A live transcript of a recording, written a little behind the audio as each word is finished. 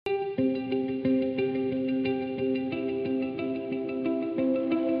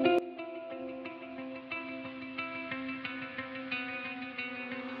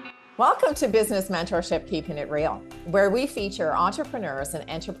Welcome to Business Mentorship, Keeping It Real, where we feature entrepreneurs and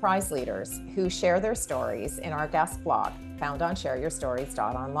enterprise leaders who share their stories in our guest blog, found on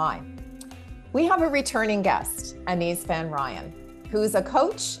shareyourstories.online. We have a returning guest, AnYes Rhijn, who's a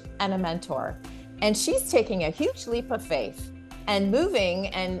coach and a mentor, and she's taking a huge leap of faith and moving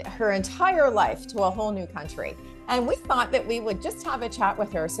and her entire life to a whole new country. And we thought that we would just have a chat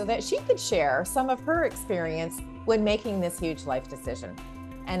with her so that she could share some of her experience when making this huge life decision.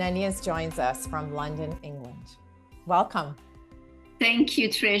 And AnYes joins us from London, England. Welcome. Thank you,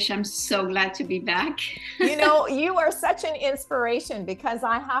 Trish. I'm so glad to be back. You know, you are such an inspiration because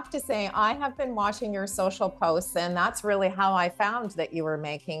I have to say, I have been watching your social posts, and that's really how I found that you were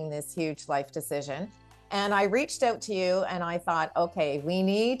making this huge life decision. And I reached out to you and I thought, okay, we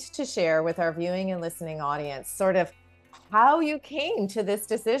need to share with our viewing and listening audience sort of how you came to this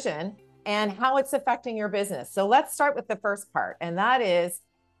decision and how it's affecting your business. So let's start with the first part, and that is,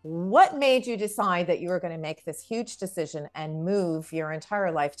 what made you decide that you were going to make this huge decision and move your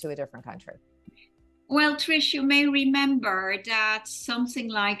entire life to a different country? Well, Trish, you may remember that something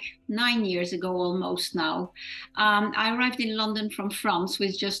like 9 years ago, almost now, I arrived in London from France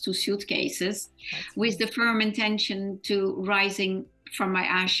with just 2 suitcases, with the firm intention to rising from my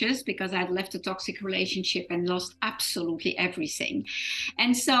ashes, because I'd left a toxic relationship and lost absolutely everything.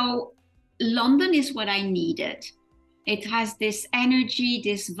 And so London is what I needed. It has this energy,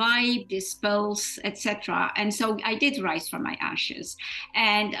 this vibe, this pulse, etc. And so I did rise from my ashes.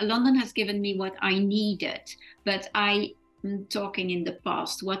 And London has given me what I needed. But I'm talking in the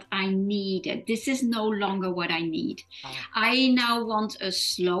past, what I needed. This is no longer what I need. I now want a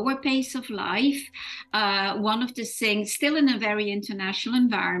slower pace of life. One of the things, still in a very international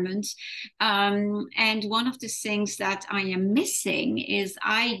environment, and one of the things that I am missing is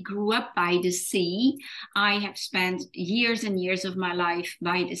I grew up by the sea. I have spent years and years of my life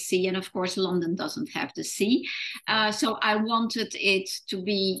by the sea. And of course, London doesn't have the sea. So I wanted it to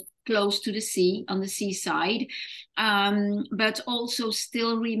be close to the sea, on the seaside, but also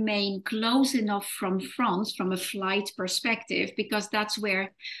still remain close enough from France from a flight perspective, because that's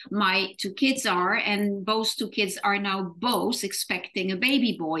where my 2 kids are. And those 2 kids are now both expecting a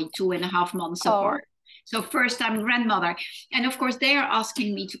baby boy 2.5 months apart. So first I'm grandmother. And of course, they are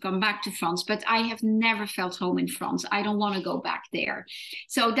asking me to come back to France, but I have never felt home in France. I don't want to go back there.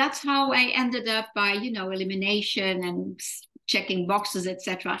 So that's how I ended up by, elimination and checking boxes,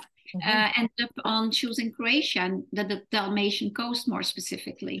 etc. Ended up on choosing Croatia and the Dalmatian coast more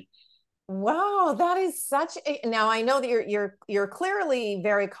specifically. Wow, that is such a, now I know that you're clearly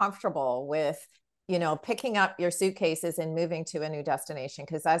very comfortable with, picking up your suitcases and moving to a new destination,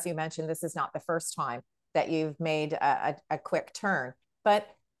 because as you mentioned, this is not the first time that you've made a quick turn. But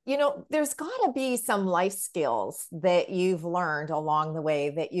there's got to be some life skills that you've learned along the way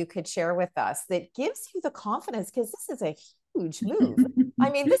that you could share with us that gives you the confidence, because this is a huge move. I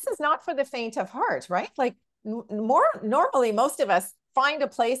mean, this is not for the faint of heart, right? Like normally most of us find a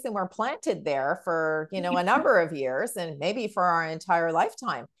place and we're planted there for, a number of years and maybe for our entire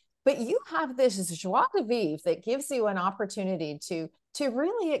lifetime. But you have this joie de vivre that gives you an opportunity to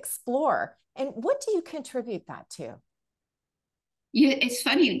really explore. And what do you contribute that to? It's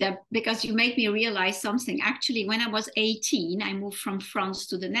funny that because you make me realize something. Actually, when I was 18, I moved from France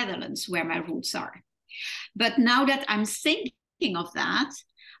to the Netherlands, where my roots are. But now that I'm thinking of that,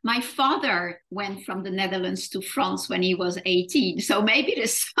 my father went from the Netherlands to France when he was 18. So maybe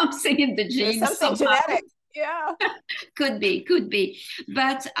there's something in the genes. There's something genetic. Yeah. Could be.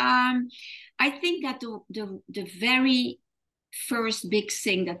 But I think that the very first big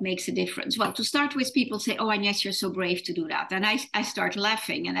thing that makes a difference. Well, to start with, people say, oh, AnYes, you're so brave to do that. And I start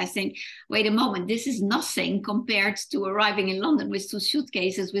laughing and I think, wait a moment, this is nothing compared to arriving in London with 2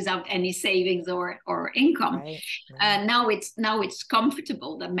 suitcases without any savings or income. Right. Now it's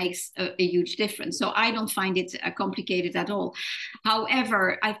comfortable. That makes a huge difference. So I don't find it complicated at all.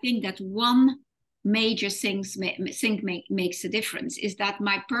 However, I think that one major things makes a difference is that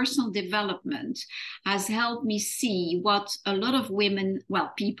my personal development has helped me see what a lot of women,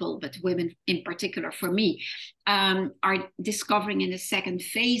 well, people, but women in particular for me, are discovering in the second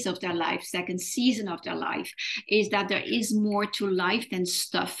phase of their life, second season of their life, is that there is more to life than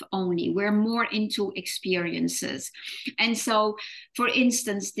stuff only. We're more into experiences. And so, for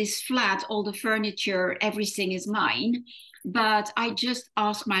instance, this flat, all the furniture, everything is mine. But I just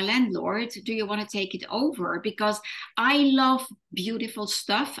asked my landlord, do you want to take it over? Because I love beautiful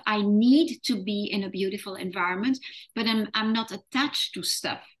stuff. I need to be in a beautiful environment, but I'm not attached to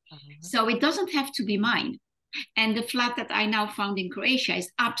stuff. So it doesn't have to be mine. And the flat that I now found in Croatia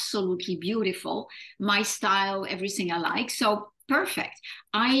is absolutely beautiful. My style, everything I like. So perfect.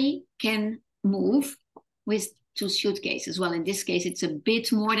 I can move with 2 suitcases. Well, in this case, it's a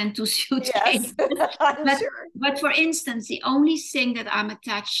bit more than 2 suitcases. Yes, I'm but, sure. but for instance, the only thing that I'm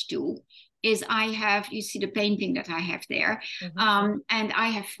attached to is I have, you see the painting that I have there, and I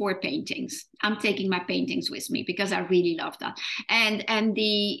have 4 paintings. I'm taking my paintings with me because I really love that. And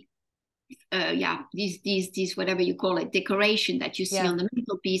the these whatever you call it, decoration that you see on the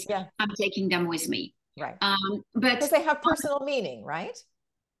mantelpiece, I'm taking them with me. Right. But because they have personal meaning, right?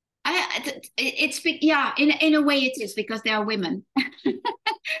 It's in a way it is, because they are women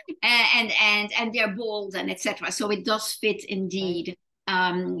and they're bold and etc. So it does fit indeed,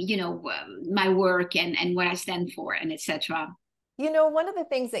 my work and what I stand for and etc. You know, one of the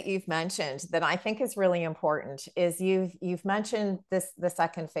things that you've mentioned that I think is really important is you've mentioned this, the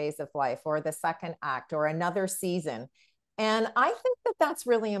second phase of life, or the second act, or another season. And I think that that's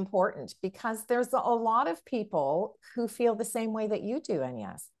really important, because there's a lot of people who feel the same way that you do,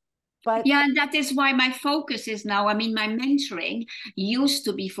 AnYes. But yeah, and that is why my focus is now, I mean, my mentoring used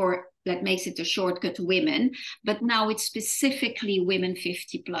to be for, that makes it a shortcut, women, but now it's specifically women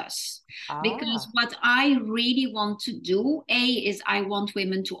 50 plus. Because what I really want to do, is I want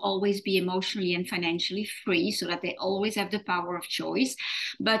women to always be emotionally and financially free, so that they always have the power of choice.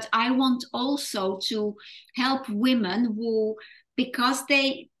 But I want also to help women who, because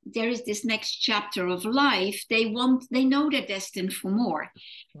there is this next chapter of life, they know they're destined for more.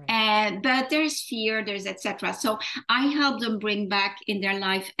 Right. But there's fear, there's etc. So I help them bring back in their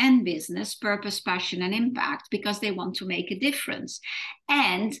life and business purpose, passion, and impact, because they want to make a difference.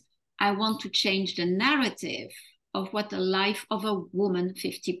 And I want to change the narrative of what the life of a woman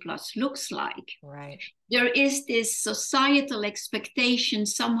 50 plus looks like. Right. There is this societal expectation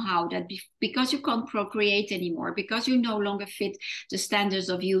somehow that because you can't procreate anymore, because you no longer fit the standards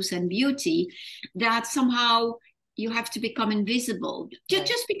of youth and beauty, that somehow you have to become invisible. Right.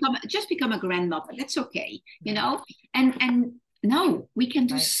 Just become a grandmother. That's okay, you know. And no, we can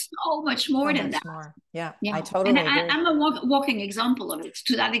do so much more than that. More. Yeah, I totally agree. I'm a walking example of it.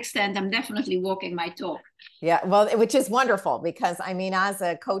 To that extent, I'm definitely walking my talk. Yeah, well, which is wonderful, because I mean, as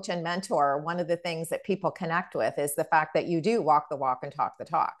a coach and mentor, one of the things that people connect with is the fact that you do walk the walk and talk the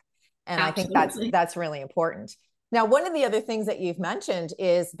talk. And absolutely. I think that's really important. Now, one of the other things that you've mentioned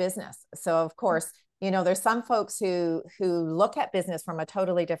is business. So of course, you know, there's some folks who look at business from a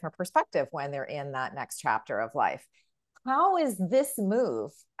totally different perspective when they're in that next chapter of life. How is this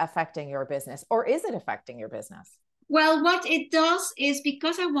move affecting your business, or is it affecting your business? Well, what it does is,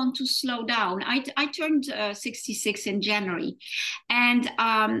 because I want to slow down, I turned 66 in January, and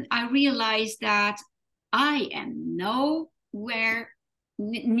I realized that I am nowhere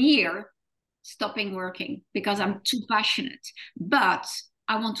near stopping working, because I'm too passionate, but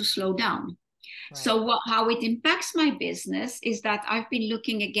I want to slow down. Right. So how it impacts my business is that I've been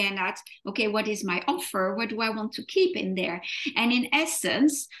looking again at, okay, what is my offer? What do I want to keep in there? And in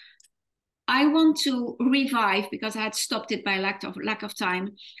essence, I want to revive, because I had stopped it by lack of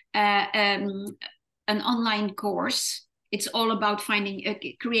time, an online course. It's all about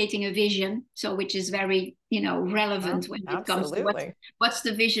creating a vision, so which is very, relevant when it comes to what's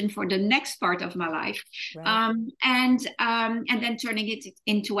the vision for the next part of my life, right. And then turning it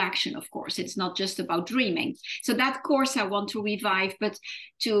into action. Of course, it's not just about dreaming. So that course I want to revive, but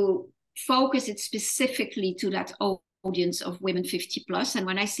to focus it specifically to that audience of women 50 plus. And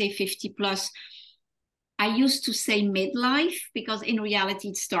when I say 50 plus, I used to say midlife, because in reality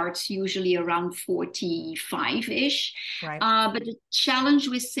it starts usually around 45-ish. Right. But the challenge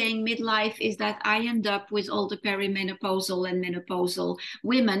with saying midlife is that I end up with all the perimenopausal and menopausal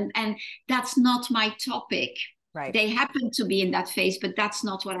women, and that's not my topic. Right. They happen to be in that phase, but that's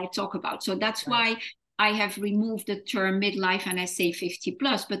not what I talk about. So that's why I have removed the term midlife and I say 50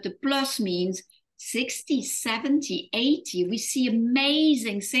 plus, but the plus means 60, 70, 80, we see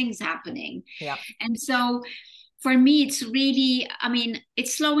amazing things happening. Yeah. And so for me, it's really,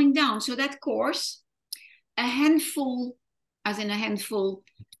 it's slowing down. So that course, a handful,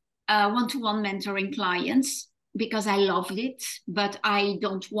 one-to-one mentoring clients, because I loved it, but I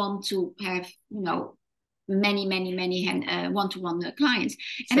don't want to have, many one-to-one clients.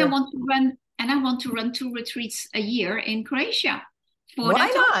 Sure. And I want to run 2 retreats a year in Croatia.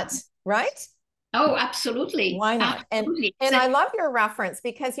 Why not? Right? Oh, absolutely. Why not? Absolutely. And I love your reference,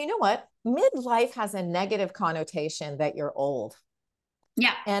 because you know what? Midlife has a negative connotation that you're old.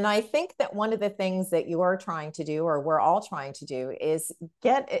 Yeah. And I think that one of the things that you're trying to do, or we're all trying to do, is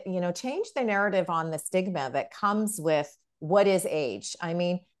change the narrative on the stigma that comes with what is age. I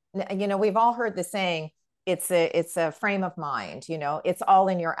mean, we've all heard the saying, it's a frame of mind, it's all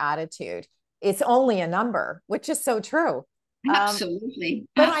in your attitude. It's only a number, which is so true. Absolutely.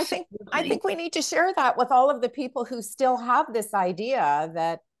 But I Absolutely. think we need to share that with all of the people who still have this idea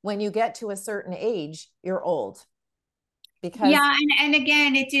that when you get to a certain age, you're old. Because Yeah, and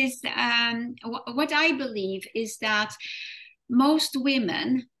again, it is what I believe is that most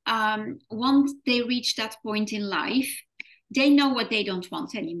women, once they reach that point in life, they know what they don't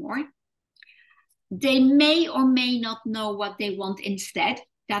want anymore. They may or may not know what they want instead.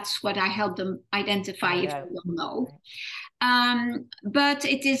 That's what I help them identify find if out. they don't know. Right. But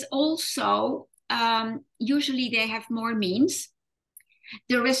it is also usually they have more means.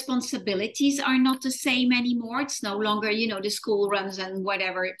 The responsibilities are not the same anymore. It's no longer, the school runs and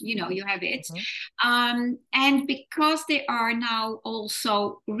whatever, you have it. Mm-hmm. And because they are now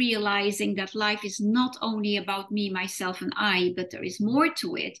also realizing that life is not only about me, myself, and I, but there is more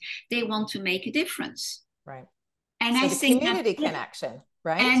to it, they want to make a difference. Right. And So I the think community connection,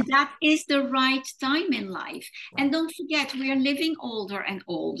 right? and that is the right time in life. And Right. don't forget, we are living older and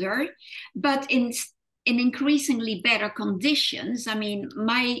older, but in increasingly better conditions. I mean,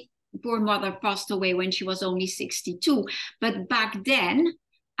 my poor mother passed away when she was only 62, but back then,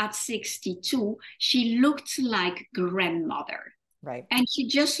 at 62, she looked like grandmother. Right. And she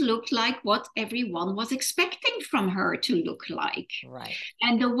just looked like what everyone was expecting from her to look like. Right.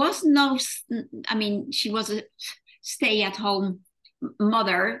 And there was no, I mean, she was a stay at home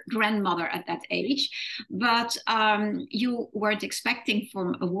grandmother at that age, but you weren't expecting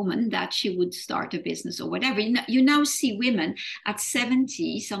from a woman that she would start a business or whatever. You now see women at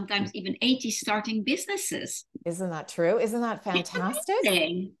 70, sometimes even 80, starting businesses. Isn't that true? Isn't that fantastic?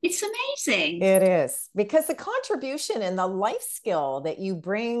 It's amazing. It is, because the contribution and the life skill that you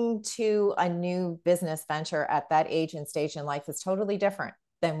bring to a new business venture at that age and stage in life is totally different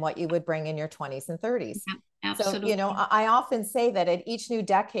than what you would bring in your 20s and 30s. Yeah, So, absolutely. I often say that at each new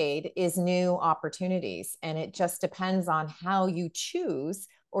decade is new opportunities, and it just depends on how you choose,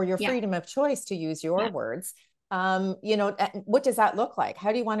 or your Yeah, freedom of choice, to use your yeah, words. What does that look like?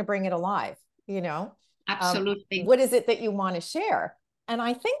 How do you want to bring it alive? absolutely. What is it that you want to share? And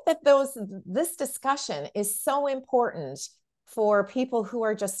I think that this discussion is so important for people who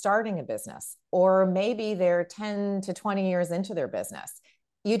are just starting a business, or maybe they're 10 to 20 years into their business.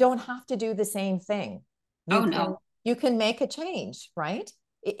 You don't have to do the same thing. Oh You can no. you can make a change, right?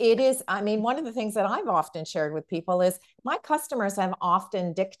 It is, I mean, one of the things that I've often shared with people is my customers have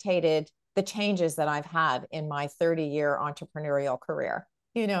often dictated the changes that I've had in my 30-year entrepreneurial career.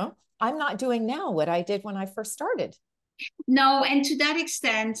 I'm not doing now what I did when I first started. No, and to that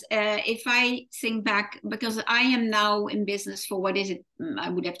extent, if I think back, because I am now in business for what is it? I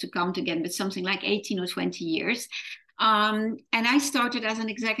would have to count again, but something like 18 or 20 years. And I started as an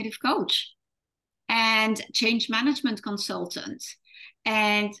executive coach and change management consultant.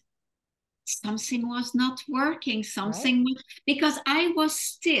 And something was not working, Right. because I was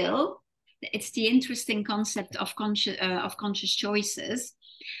still, it's the interesting concept of conscious choices.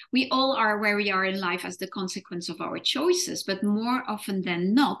 We all are where we are in life as the consequence of our choices, but more often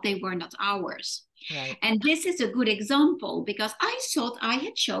than not, they were not ours. Right. And this is a good example because I thought I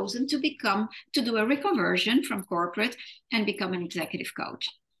had chosen to do a reconversion from corporate and become an executive coach.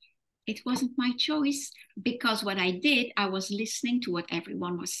 It wasn't my choice, because what I did, I was listening to what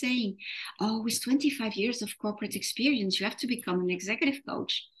everyone was saying. Oh, with 25 years of corporate experience, you have to become an executive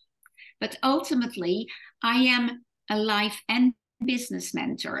coach. But ultimately, I am a life and business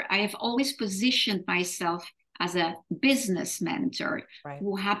mentor. I have always positioned myself as a business mentor Right.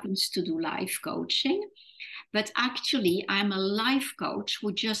 who happens to do life coaching. But actually, I'm a life coach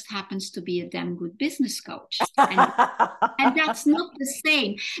who just happens to be a damn good business coach. And that's not the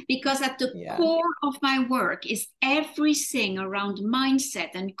same, because at the Yeah. core of my work is everything around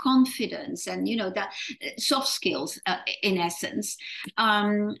mindset and confidence and that soft skills in essence.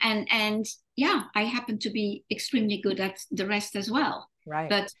 And yeah, I happen to be extremely good at the rest as well. Right.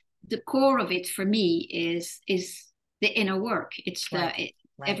 But the core of it for me is the inner work. It's Right.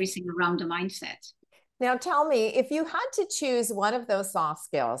 Right. everything around the mindset. Now, tell me, if you had to choose one of those soft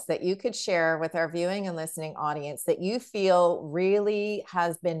skills that you could share with our viewing and listening audience that you feel really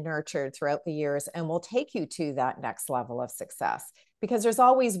has been nurtured throughout the years and will take you to that next level of success, because there's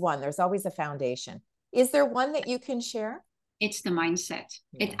always a foundation. Is there one that you can share? It's the mindset.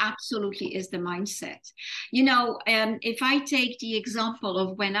 Yeah. It absolutely is the mindset. If I take the example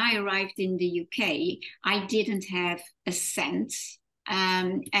of when I arrived in the UK, I didn't have a cent,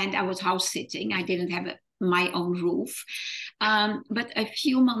 and I was house sitting. I didn't have my own roof. But a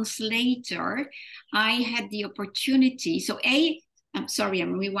few months later, I had the opportunity. So I'm sorry,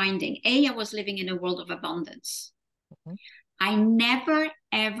 I'm rewinding. I was living in a world of abundance. Mm-hmm. I never,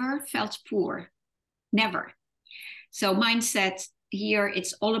 ever felt poor. Never. So mindset here,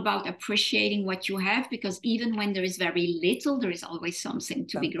 it's all about appreciating what you have, because even when there is very little, there is always something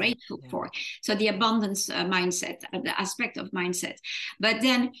to be grateful for. So the abundance mindset, the aspect of mindset. But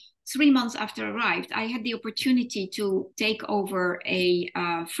then 3 months after I arrived, I had the opportunity to take over a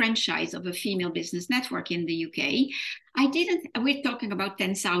franchise of a female business network in the UK. We're talking about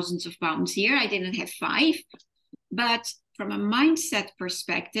 10,000s of pounds here. I didn't have 5, but from a mindset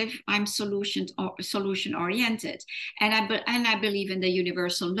perspective, I'm solution oriented, and I believe in the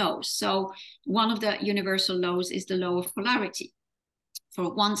universal laws. So one of the universal laws is the law of polarity.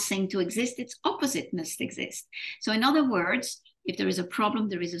 For one thing to exist, its opposite must exist. So in other words, if there is a problem,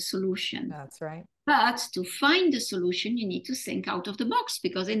 there is a solution. That's right. But to find the solution, you need to think out of the box,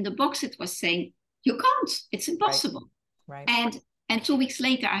 because in the box it was saying you can't, it's impossible. Right. And 2 weeks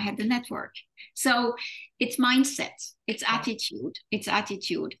later, I had the network. So it's mindset, it's attitude,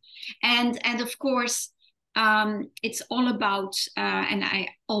 and of course, it's all about, and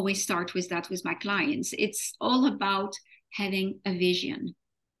I always start with that with my clients. It's all about having a vision,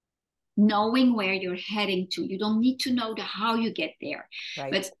 knowing where you're heading to. You don't need to know how you get there.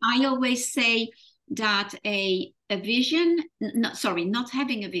 Right. But I always say that not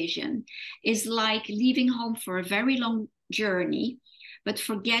having a vision is like leaving home for a very long journey, but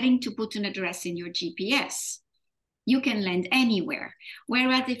forgetting to put an address in your GPS. You can land anywhere.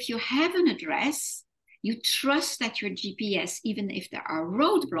 Whereas if you have an address, you trust that your GPS, even if there are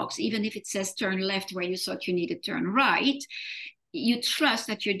roadblocks, even if it says turn left where you thought you needed to turn right, you trust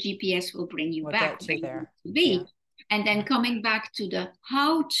that your GPS will bring you back where you there to be. Yeah. And then coming back to the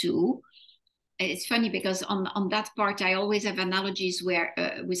how to, it's funny because on that part, I always have analogies where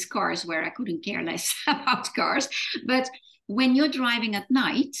with cars where I couldn't care less about cars. But when you're driving at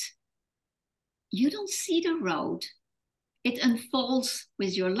night, you don't see the road. It unfolds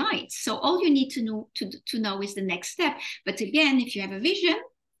with your lights. So all you need to know is the next step. But again, if you have a vision,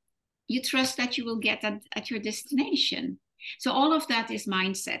 you trust that you will get at your destination. So all of that is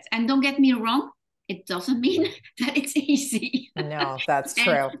mindset. And don't get me wrong, it doesn't mean that it's easy. No, that's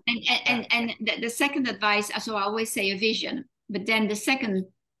true. And the second advice, so I always say a vision, but then the second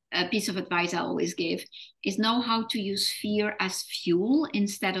piece of advice I always give is know how to use fear as fuel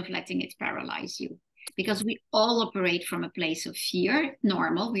instead of letting it paralyze you. Because we all operate from a place of fear,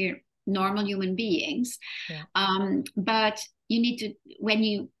 we're normal human beings. Yeah. But you need to, when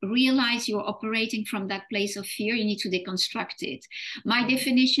you realize you're operating from that place of fear, you need to deconstruct it. My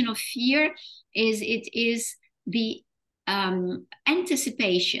definition of fear is it is the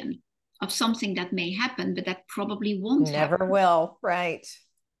anticipation of something that may happen, but that probably won't happen. Never will, right.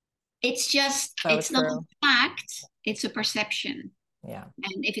 It's just, it's not a fact, it's a perception. Yeah.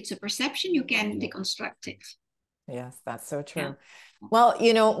 And if it's a perception, you can deconstruct it. Yes, that's so true. Yeah. Well,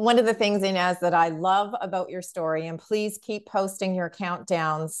 one of the things, AnYes, that I love about your story, and please keep posting your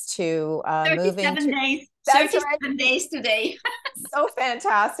countdowns to 37 days. 37 days today. So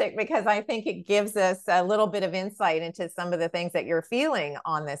fantastic, because I think it gives us a little bit of insight into some of the things that you're feeling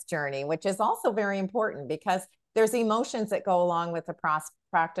on this journey, which is also very important because there's emotions that go along with the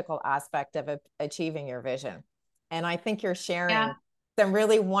practical aspect of achieving your vision. And I think you're sharing some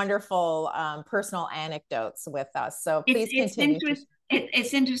really wonderful personal anecdotes with us. So please continue.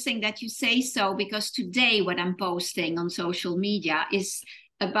 It's interesting that you say so, because today what I'm posting on social media is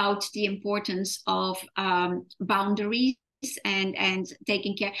about the importance of boundaries and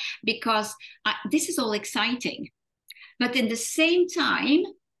taking care, because this is all exciting. But in the same time,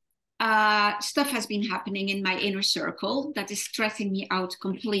 stuff has been happening in my inner circle that is stressing me out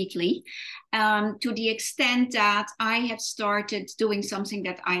completely, to the extent that I have started doing something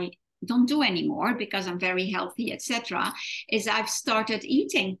that I don't do anymore because I'm very healthy, etc. Is I've started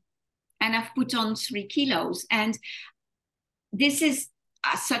eating, and I've put on 3 kilos. And this is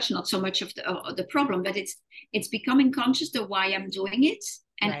as such not so much of the problem, but it's becoming conscious of why I'm doing it.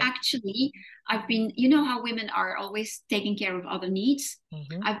 And actually, I've been, how women are always taking care of other needs.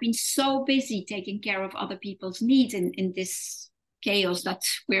 Mm-hmm. I've been so busy taking care of other people's needs in this chaos that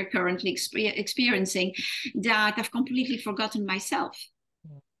we're currently experiencing, that I've completely forgotten myself.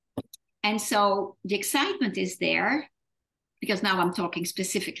 Mm-hmm. And so the excitement is there, because now I'm talking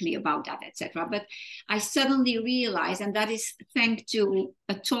specifically about that, etc. But I suddenly realized, and that is thanks to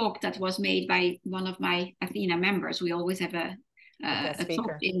a talk that was made by one of my Athena members. We always have a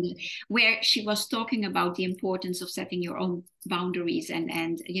talk where she was talking about the importance of setting your own boundaries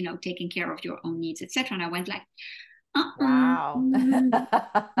and taking care of your own needs, etc. And I went like, wow.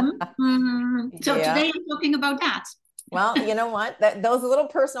 So today I'm talking about that. Well, you know what? Those little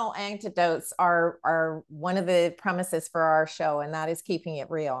personal anecdotes are one of the premises for our show, and that is keeping it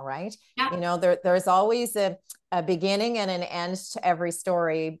real, right? Yeah. You know, there's always a beginning and an end to every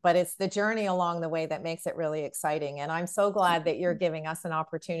story, but it's the journey along the way that makes it really exciting. And I'm so glad that you're giving us an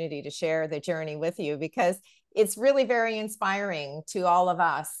opportunity to share the journey with you, because it's really very inspiring to all of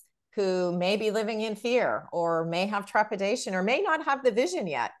us who may be living in fear or may have trepidation or may not have the vision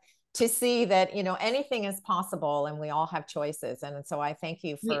yet, to see that, you know, anything is possible and we all have choices. And so I thank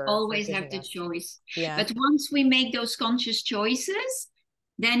you We for always have giving the us. choice. Yeah. But once we make those conscious choices,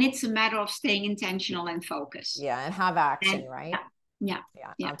 then it's a matter of staying intentional and focused. Yeah. And have action, And right? Yeah,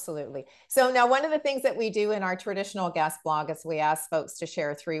 absolutely. So now one of the things that we do in our traditional guest blog is we ask folks to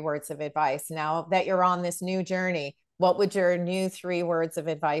share 3 words of advice. Now that you're on this new journey, what would your new 3 words of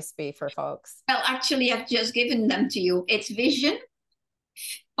advice be for folks? Well, actually, I've just given them to you. It's vision,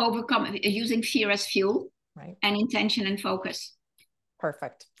 overcome using fear as fuel, right, and intention and focus.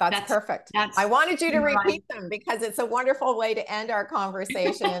 Perfect. That's perfect. I wanted you to repeat them because it's a wonderful way to end our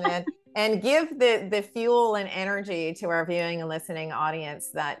conversation and give the fuel and energy to our viewing and listening audience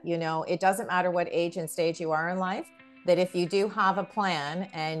that, you know, it doesn't matter what age and stage you are in life, that if you do have a plan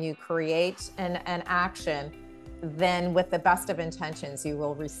and you create an action, then with the best of intentions, you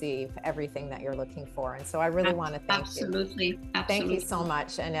will receive everything that you're looking for. And so I really want to thank you. Absolutely. Thank you so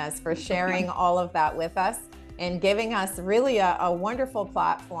much, AnYes, for sharing all of that with us and giving us really a wonderful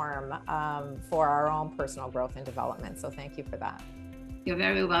platform for our own personal growth and development. So thank you for that. You're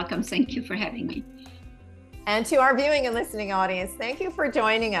very welcome. Thank you for having me. And to our viewing and listening audience, thank you for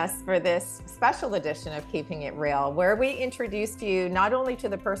joining us for this special edition of Keeping It Real, where we introduced you not only to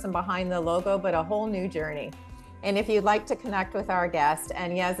the person behind the logo, but a whole new journey. And if you'd like to connect with our guest,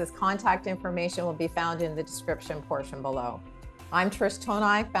 AnYes's contact information will be found in the description portion below. I'm Trish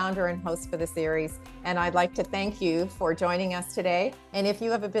Tonai, founder and host for the series, and I'd like to thank you for joining us today. And if you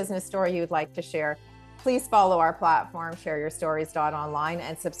have a business story you'd like to share, please follow our platform, shareyourstories.online,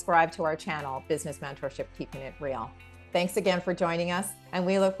 and subscribe to our channel, Business Mentorship, Keeping It Real. Thanks again for joining us, and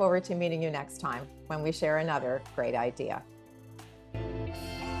we look forward to meeting you next time when we share another great idea.